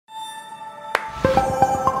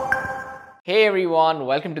Hey everyone,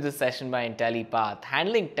 welcome to this session by Intellipaat.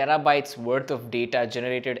 Handling terabytes worth of data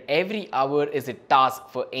generated every hour is a task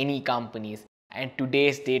for any companies, and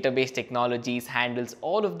today's database technologies handles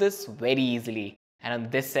all of this very easily. And on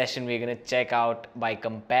this session we're going to check out by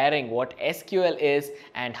comparing what SQL is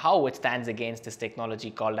and how it stands against this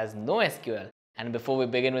technology called as NoSQL. And before we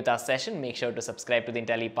begin with our session, make sure to subscribe to the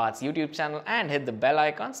Intellipaat's YouTube channel and hit the bell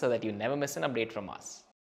icon so that you never miss an update from us.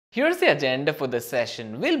 Here's the agenda for this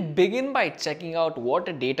session. We'll begin by checking out what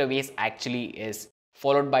a database actually is.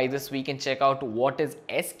 Followed by this, we can check out what is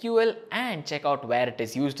SQL and check out where it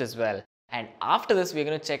is used as well. And after this, we're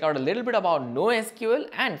going to check out a little bit about NoSQL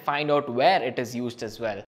and find out where it is used as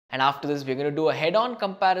well. And after this, we're going to do a head-on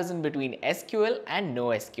comparison between SQL and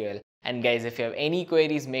NoSQL. And guys, if you have any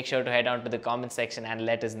queries, make sure to head on to the comment section and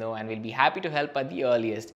let us know, and we'll be happy to help at the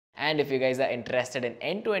earliest. And if you guys are interested in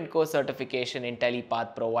end-to-end course certification,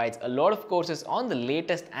 Intellipaat provides a lot of courses on the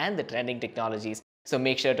latest and the trending technologies. So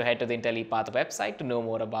make sure to head to the Intellipaat website to know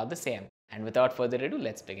more about the same. And without further ado,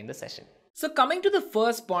 let's begin the session. So coming to the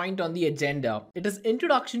first point on the agenda, it is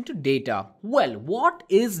introduction to data. Well, what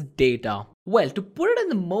is data? Well, to put it in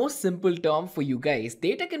the most simple term for you guys,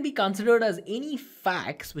 data can be considered as any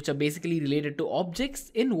facts which are basically related to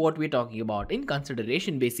objects in what we're talking about, in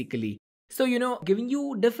consideration basically. So, giving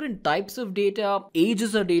you different types of data,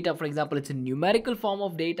 ages of data, for example, it's a numerical form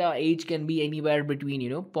of data. Age can be anywhere between,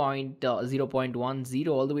 0.10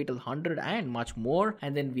 all the way till 100 and much more.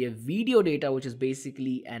 And then we have video data, which is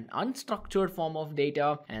basically an unstructured form of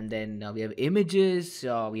data. And then we have images,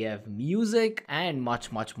 we have music and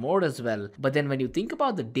much more as well. But then when you think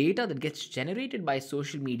about the data that gets generated by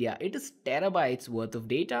social media, it is terabytes worth of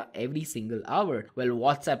data every single hour. Well,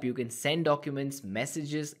 WhatsApp, you can send documents,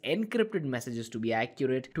 messages, encrypted messages to be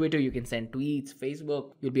accurate. Twitter, you can send tweets.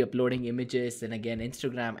 Facebook, you'll be uploading images, and again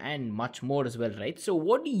Instagram and much more as well, right? So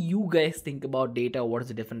what do you guys think about data? What is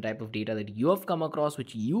the different type of data that you have come across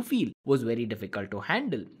which you feel was very difficult to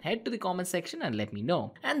handle? Head to the comment section and let me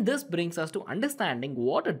know. And this brings us to understanding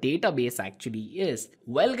what a database actually is.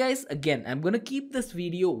 Well guys, again, I'm gonna keep this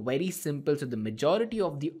video very simple so the majority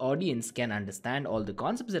of the audience can understand all the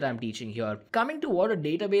concepts that I'm teaching here. Coming to what a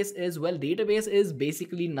database is, well, database is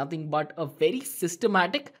basically nothing but a very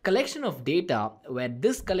systematic collection of data, where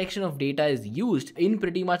this collection of data is used in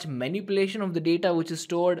pretty much manipulation of the data which is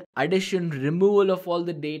stored, addition, removal of all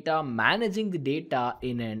the data, managing the data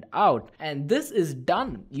in and out. And this is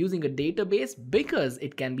done using a database because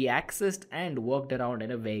it can be accessed and worked around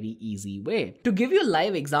in a very easy way. To give you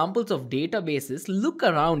live examples of databases, look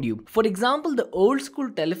around you. For example, the old school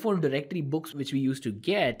telephone directory books which we used to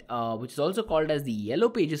get, which is also called as the yellow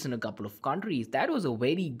pages in a couple of countries, that was a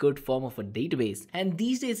very good form of a database. And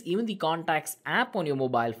these days, even the contacts app on your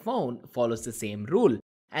mobile phone follows the same rule.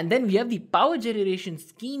 And then we have the power generation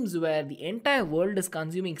schemes where the entire world is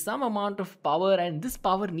consuming some amount of power, and this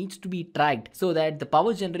power needs to be tracked so that the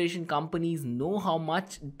power generation companies know how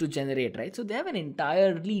much to generate, right? So they have an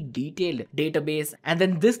entirely detailed database, and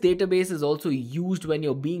then this database is also used when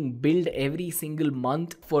you're being billed every single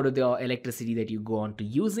month for the electricity that you go on to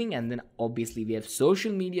using. And then obviously we have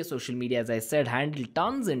social media. Social media, as I said, handle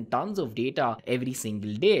tons and tons of data every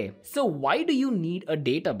single day. So why do you need a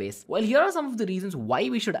database? Well, here are some of the reasons why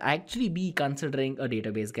we should actually be considering a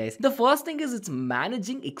database, guys. The first thing is it's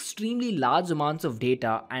managing extremely large amounts of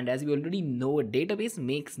data, and as we already know, a database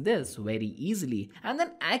makes this very easily. And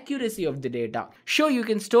then accuracy of the data. Sure, you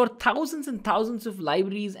can store thousands and thousands of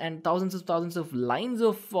libraries and thousands of lines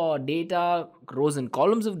of data, rows and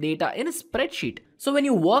columns of data in a spreadsheet. So when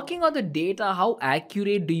you're working on the data, how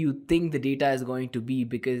accurate do you think the data is going to be?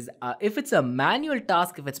 Because if it's a manual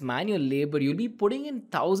task, if it's manual labor, you'll be putting in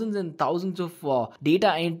thousands and thousands of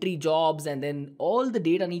data entry jobs, and then all the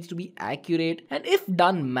data needs to be accurate. And if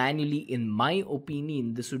done manually, in my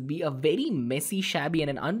opinion, this would be a very messy, shabby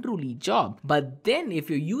and an unruly job. But then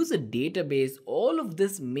if you use a database, all of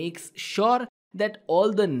this makes sure that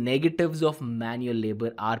all the negatives of manual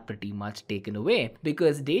labor are pretty much taken away,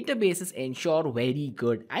 because databases ensure very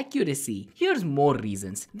good accuracy. Here's more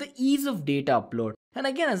reasons. The ease of data upload. And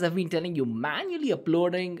again, as I've been telling you, manually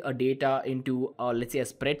uploading a data into, let's say, a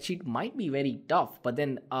spreadsheet might be very tough. But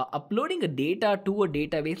then uploading a data to a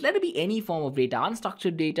database, let it be any form of data,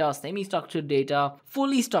 unstructured data, semi-structured data,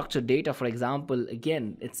 fully structured data, for example,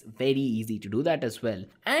 again, it's very easy to do that as well.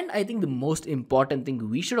 And I think the most important thing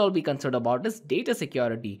we should all be concerned about is data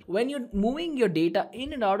security. When you're moving your data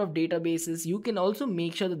in and out of databases, you can also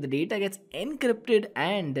make sure that the data gets encrypted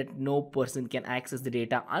and that no person can access the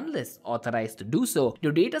data unless authorized to do so. also,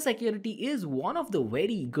 your data security is one of the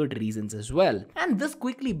very good reasons as well. And this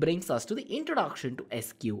quickly brings us to the introduction to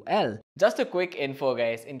SQL. Just a quick info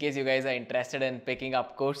guys, in case you guys are interested in picking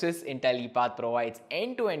up courses, Intellipaat provides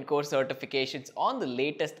end-to-end course certifications on the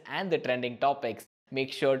latest and the trending topics.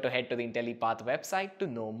 Make sure to head to the Intellipaat website to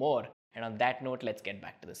know more. And on that note, let's get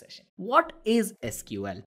back to the session. What is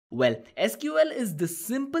SQL? Well, SQL is the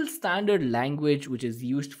simple standard language which is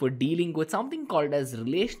used for dealing with something called as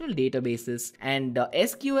relational databases, and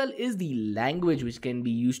SQL is the language which can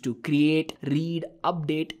be used to create, read,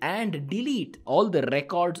 update and delete all the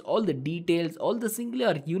records, all the details, all the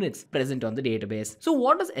singular units present on the database. So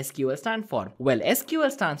what does SQL stand for? Well,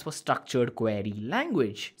 SQL stands for Structured Query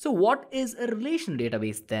Language. So what is a relational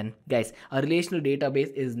database then? Guys, a relational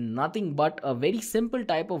database is nothing but a very simple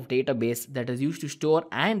type of database that is used to store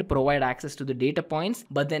and provide access to the data points,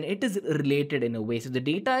 but then it is related in a way. So the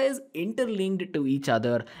data is interlinked to each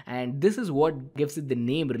other, and this is what gives it the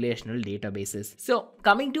name relational databases. So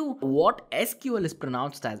coming to what SQL is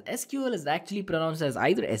pronounced as, SQL is actually pronounced as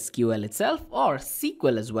either SQL itself or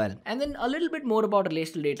SQL as well. And then a little bit more about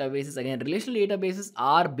relational databases. Again, relational databases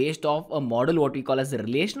are based off a model what we call as the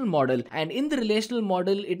relational model, and in the relational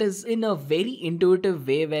model it is in a very intuitive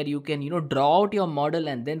way where you can draw out your model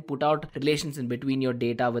and then put out relations in between your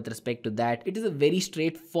data with respect to that. It is a very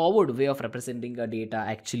straightforward way of representing a data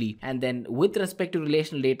actually. And then with respect to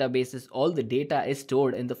relational databases, all the data is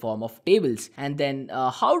stored in the form of tables. And then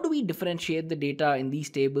how do we differentiate the data in these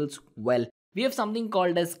tables? Well, we have something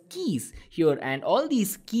called as keys here, and all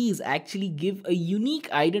these keys actually give a unique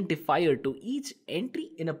identifier to each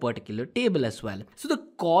entry in a particular table as well. So the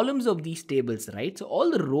columns of these tables, right? So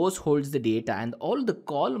all the rows holds the data, and all the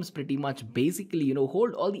columns pretty much basically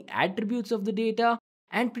hold all the attributes of the data.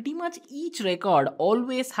 And pretty much each record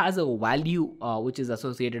always has a value which is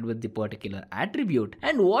associated with the particular attribute.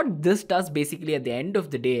 And what this does basically at the end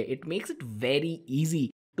of the day, it makes it very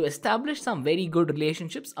easy to establish some very good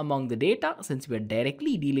relationships among the data, since we are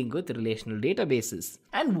directly dealing with relational databases.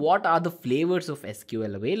 And what are the flavors of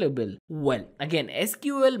SQL available? Well, again,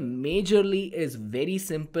 SQL majorly is very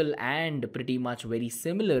simple and pretty much very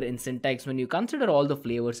similar in syntax when you consider all the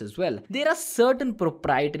flavors as well. There are certain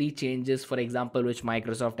proprietary changes, for example, which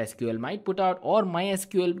Microsoft SQL might put out, or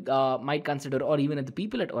MySQL might consider, or even the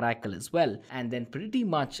people at Oracle as well. And then pretty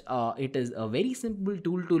much it is a very simple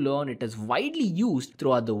tool to learn. It is widely used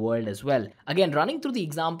throughout the world as well. Again, running through the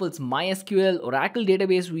examples, MySQL, Oracle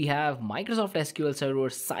database, we have Microsoft SQL Server,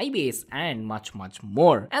 Sybase and much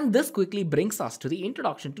more. And this quickly brings us to the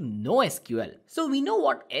introduction to NoSQL. So we know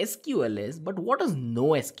what SQL is, but what is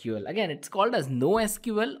NoSQL? Again, it's called as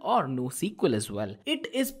NoSQL or NoSQL as well. It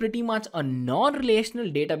is pretty much a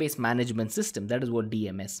non-relational database management system. That is what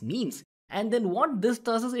DMS means. And then what this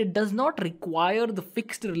does is it does not require the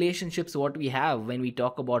fixed relationships what we have when we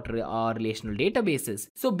talk about our relational databases.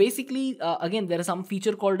 So basically, again, there is some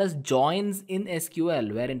feature called as joins in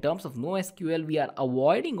SQL, where in terms of NoSQL, we are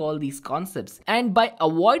avoiding all these concepts. And by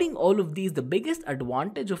avoiding all of these, the biggest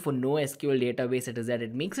advantage of a NoSQL database is that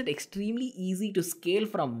it makes it extremely easy to scale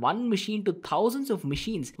from one machine to thousands of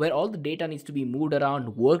machines, where all the data needs to be moved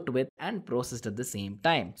around, worked with and processed at the same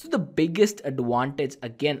time. So the biggest advantage,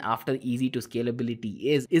 again, after easy to scalability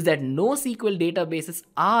is that NoSQL databases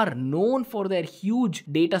are known for their huge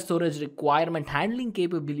data storage requirement handling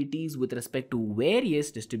capabilities with respect to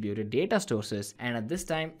various distributed data sources. And at this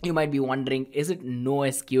time, you might be wondering, is it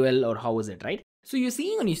NoSQL or how is it, right? So you're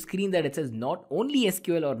seeing on your screen that it says not only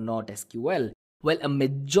SQL or not SQL. Well, a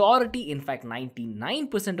majority, in fact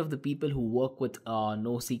 99% of the people who work with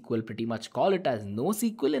NoSQL pretty much call it as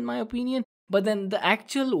NoSQL in my opinion. But then the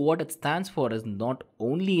actual what it stands for is not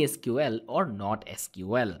only SQL or not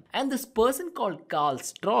SQL. And this person called Carl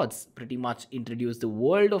Strauss pretty much introduced the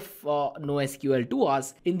world of NoSQL to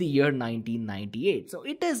us in the year 1998. So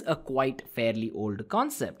it is a quite fairly old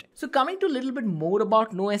concept. So coming to a little bit more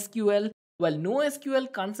about NoSQL. Well,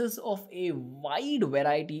 NoSQL consists of a wide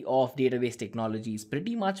variety of database technologies.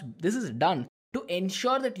 Pretty much this is done to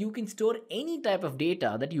ensure that you can store any type of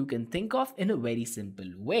data that you can think of in a very simple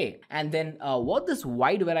way. And then what this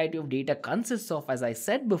wide variety of data consists of, as I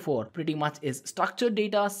said before, pretty much is structured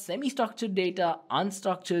data, semi-structured data,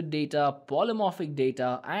 unstructured data, polymorphic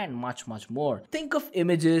data, and much more. Think of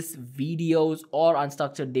images, videos, or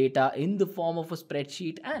unstructured data in the form of a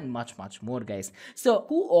spreadsheet and much more, guys. So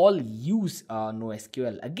who all use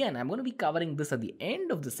NoSQL? Again, I'm going to be covering this at the end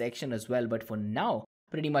of the section as well, but for now,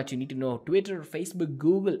 pretty much you need to know Twitter, Facebook,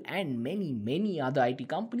 Google, and many other IT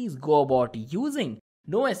companies go about using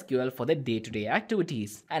NoSQL for their day-to-day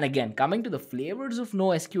activities. And again, coming to the flavors of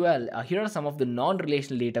NoSQL, here are some of the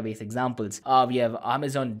non-relational database examples. We have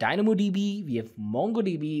Amazon DynamoDB, we have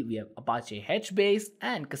MongoDB, we have Apache HBase,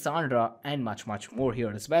 and Cassandra, and much more here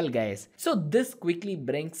as well, guys. So this quickly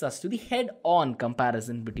brings us to the head-on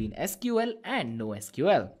comparison between SQL and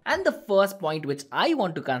NoSQL. And the first point which I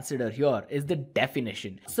want to consider here is the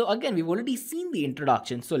definition. So again, we've already seen the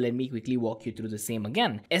introduction, so let me quickly walk you through the same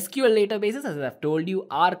again. SQL databases, as I've told you,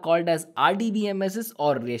 are called as RDBMSs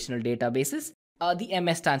or relational databases. The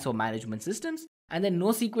MS stands for management systems. And then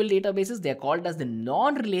NoSQL databases, they are called as the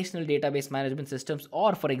non-relational database management systems,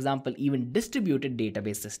 or for example, even distributed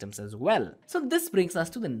database systems as well. So this brings us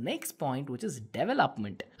to the next point, which is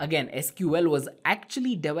development. Again, SQL was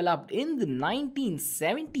actually developed in the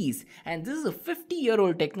 1970s, and this is a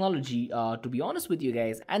 50-year-old technology, to be honest with you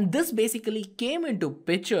guys. And this basically came into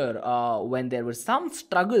picture when there were some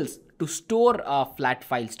struggles to store flat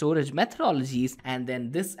file storage methodologies, and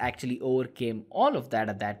then this actually overcame all of that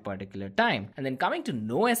at that particular time. And then coming to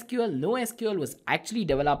NoSQL was actually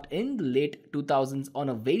developed in the late 2000s on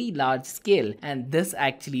a very large scale, and this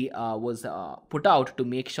actually was put out to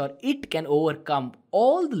make sure it can overcome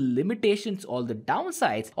all the limitations, all the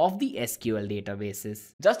downsides of the SQL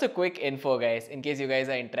databases. Just a quick info, guys, in case you guys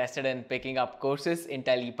are interested in picking up courses,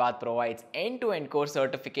 Intellipaat provides end-to-end course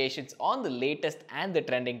certifications on the latest and the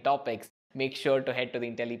trending topics. Make sure to head to the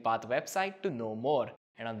Intellipaat website to know more.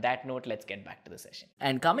 And on that note, let's get back to the session.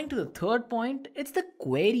 And coming to the third point, it's the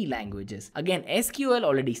query languages. Again, SQL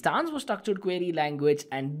already stands for structured query language,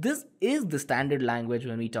 and this is the standard language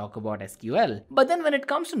when we talk about SQL. But then when it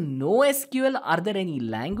comes to NoSQL, are there any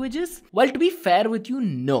languages? Well, to be fair with you,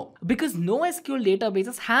 no. Because NoSQL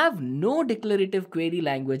databases have no declarative query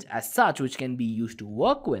language as such which can be used to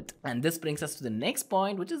work with. And this brings us to the next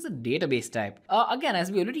point, which is the database type. Again,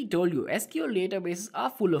 as we already told you, SQL databases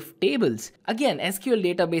are full of tables. Again, SQL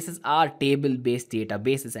databases are table-based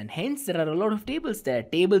databases, and hence there are a lot of tables there.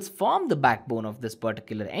 Tables form the backbone of this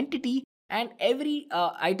particular entity, and every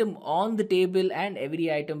item on the table and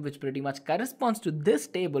every item which pretty much corresponds to this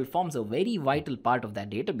table forms a very vital part of that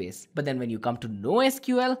database. But then when you come to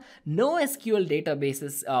NoSQL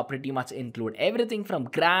databases pretty much include everything from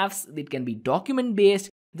graphs. It can be document-based.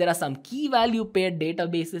 There are some key value paired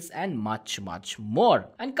databases and much more.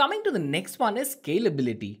 And coming to the next one is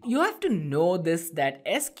scalability. You have to know this, that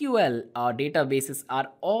SQL databases are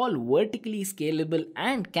all vertically scalable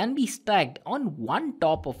and can be stacked on one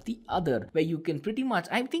top of the other, where you can pretty much,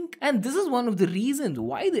 I think, and this is one of the reasons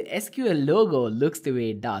why the SQL logo looks the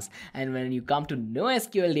way it does. And when you come to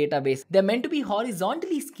NoSQL database, they're meant to be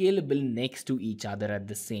horizontally scalable next to each other at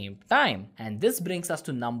the same time. And this brings us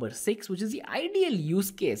to number 6, which is the ideal use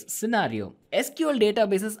case scenario. SQL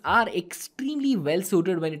databases are extremely well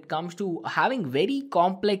suited when it comes to having very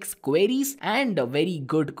complex queries and very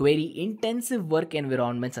good query intensive work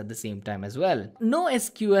environments at the same time as well.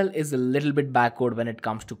 NoSQL is a little bit backward when it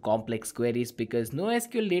comes to complex queries, because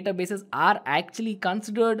NoSQL databases are actually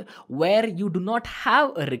considered where you do not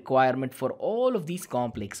have a requirement for all of these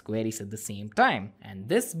complex queries at the same time. And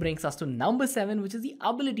this brings us to number 7, which is the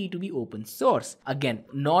ability to be open source. Again,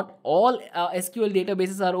 not all SQL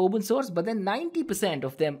databases are open source, but then 90%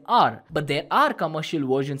 of them are. But there are commercial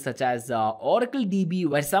versions such as Oracle DB,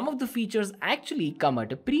 where some of the features actually come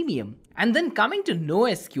at a premium. And then coming to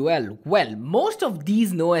NoSQL, well, most of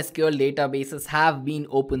these NoSQL databases have been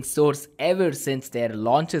open source ever since their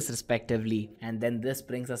launches respectively. And then this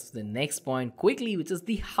brings us to the next point quickly, which is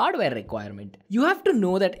the hardware requirement. You have to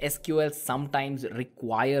know that SQL sometimes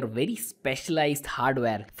require very specialized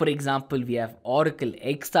hardware. For example, we have Oracle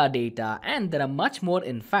Exadata, and there are much more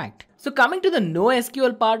in fact. So coming to the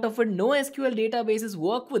NoSQL part of it, NoSQL databases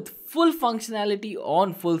work with full functionality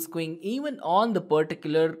on full screen, even on the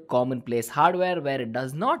particular commonplace hardware where it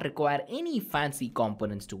does not require any fancy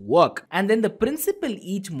components to work. And then the principle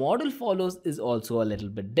each model follows is also a little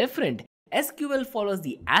bit different. SQL follows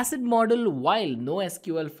the ACID model, while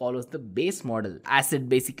NoSQL follows the base model. ACID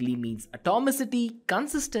basically means atomicity,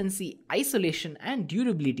 consistency, isolation, and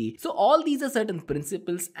durability. So all these are certain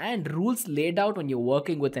principles and rules laid out when you're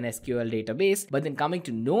working with an SQL database. But then coming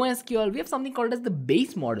to NoSQL, we have something called as the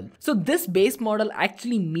base model. So this base model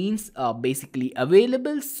actually means basically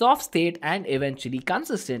available, soft state, and eventually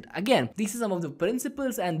consistent. Again, these are some of the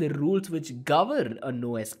principles and the rules which govern a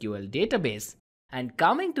NoSQL database. And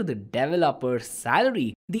coming to the developer's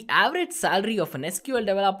salary, the average salary of an SQL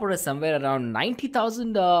developer is somewhere around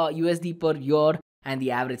 90,000 USD per year, and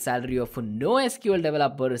the average salary of a NoSQL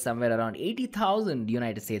developer is somewhere around 80,000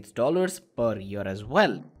 United States dollars per year as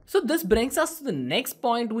well. So this brings us to the next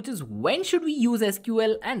point, which is when should we use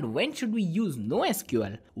SQL and when should we use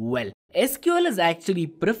NoSQL? Well, SQL is actually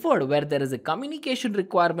preferred where there is a communication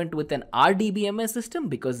requirement with an RDBMS system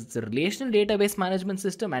because it's a relational database management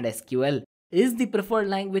system, and SQL is the preferred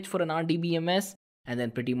language for an RDBMS. And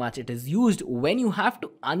then pretty much it is used when you have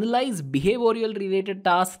to analyze behavioral related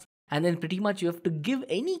tasks, and then pretty much you have to give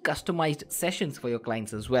any customized sessions for your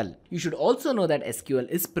clients as well. You should also know that SQL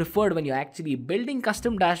is preferred when you're actually building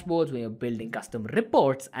custom dashboards, when you're building custom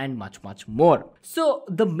reports, and much more. So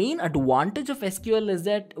the main advantage of SQL is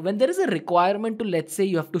that when there is a requirement to, let's say,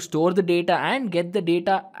 you have to store the data and get the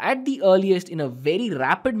data at the earliest in a very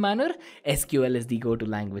rapid manner, SQL is the go-to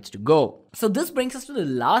language to go. So this brings us to the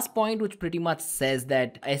last point, which pretty much says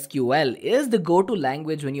that SQL is the go-to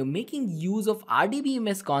language when you're making use of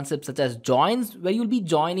RDBMS concepts such as joins, where you'll be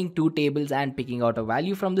joining two tables and picking out a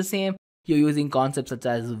value from the same. You're using concepts such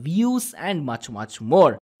as views and much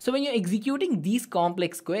more. So when you're executing these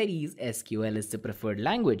complex queries, SQL is the preferred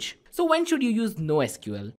language. So when should you use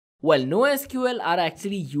NoSQL? Well, NoSQL are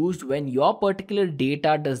actually used when your particular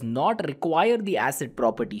data does not require the asset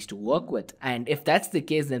properties to work with. And if that's the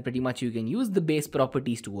case, then pretty much you can use the base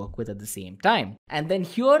properties to work with at the same time. And then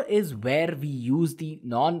here is where we use the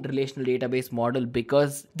non-relational database model,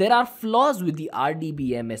 because there are flaws with the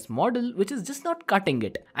RDBMS model, which is just not cutting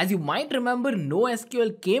it. As you might remember,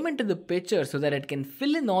 NoSQL came into the picture so that it can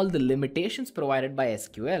fill in all the limitations provided by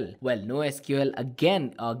SQL. Well, NoSQL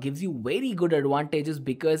again gives you very good advantages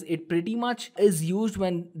because it pretty much is used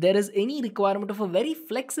when there is any requirement of a very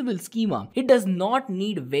flexible schema. It does not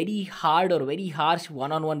need very hard or very harsh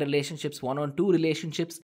one-on-one relationships, one-on-two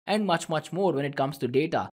relationships, and much more when it comes to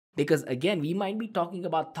data. Because again, we might be talking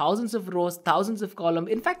about thousands of rows, thousands of columns,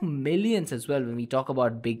 in fact millions as well when we talk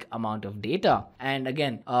about big amount of data. And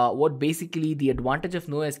again, what basically the advantage of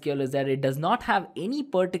NoSQL is that it does not have any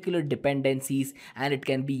particular dependencies, and it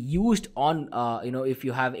can be used on if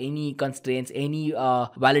you have any constraints, any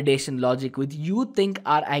validation logic which you think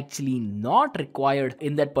are actually not required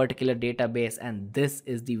in that particular database, and this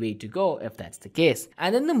is the way to go if that's the case.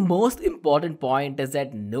 And then the most important point is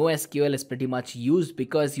that NoSQL is pretty much used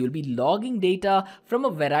because you'll be logging data from a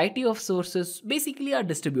variety of sources, basically a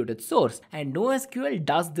distributed source, and NoSQL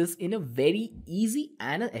does this in a very easy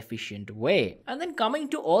and an efficient way. And then coming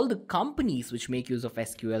to all the companies which make use of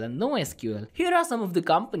SQL and NoSQL, here are some of the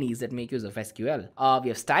companies that make use of SQL. We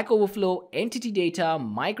have Stack Overflow, Entity Data,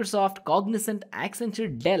 Microsoft, Cognizant,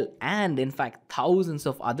 Accenture, Dell, and in fact thousands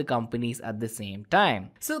of other companies at the same time.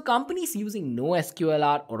 So companies using NoSQL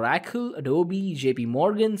are Oracle, Adobe, JP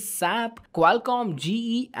Morgan, SAP, Qualcomm,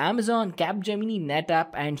 GE, Amazon, Capgemini, NetApp,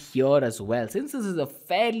 and here as well. Since this is a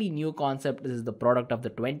fairly new concept, this is the product of the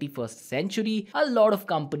 21st century, a lot of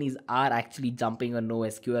companies are actually jumping on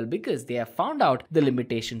NoSQL because they have found out the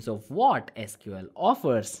limitations of what SQL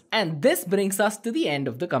offers. And this brings us to the end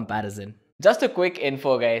of the comparison. Just a quick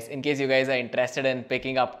info guys, in case you guys are interested in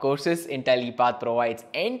picking up courses, Intellipaat provides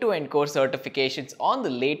end-to-end course certifications on the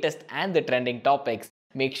latest and the trending topics.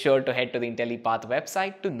 Make sure to head to the Intellipaat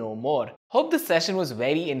website to know more. Hope this session was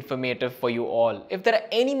very informative for you all. If there are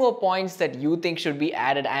any more points that you think should be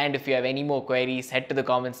added, and if you have any more queries, head to the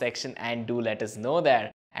comment section and do let us know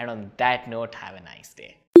there. And on that note, have a nice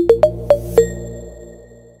day.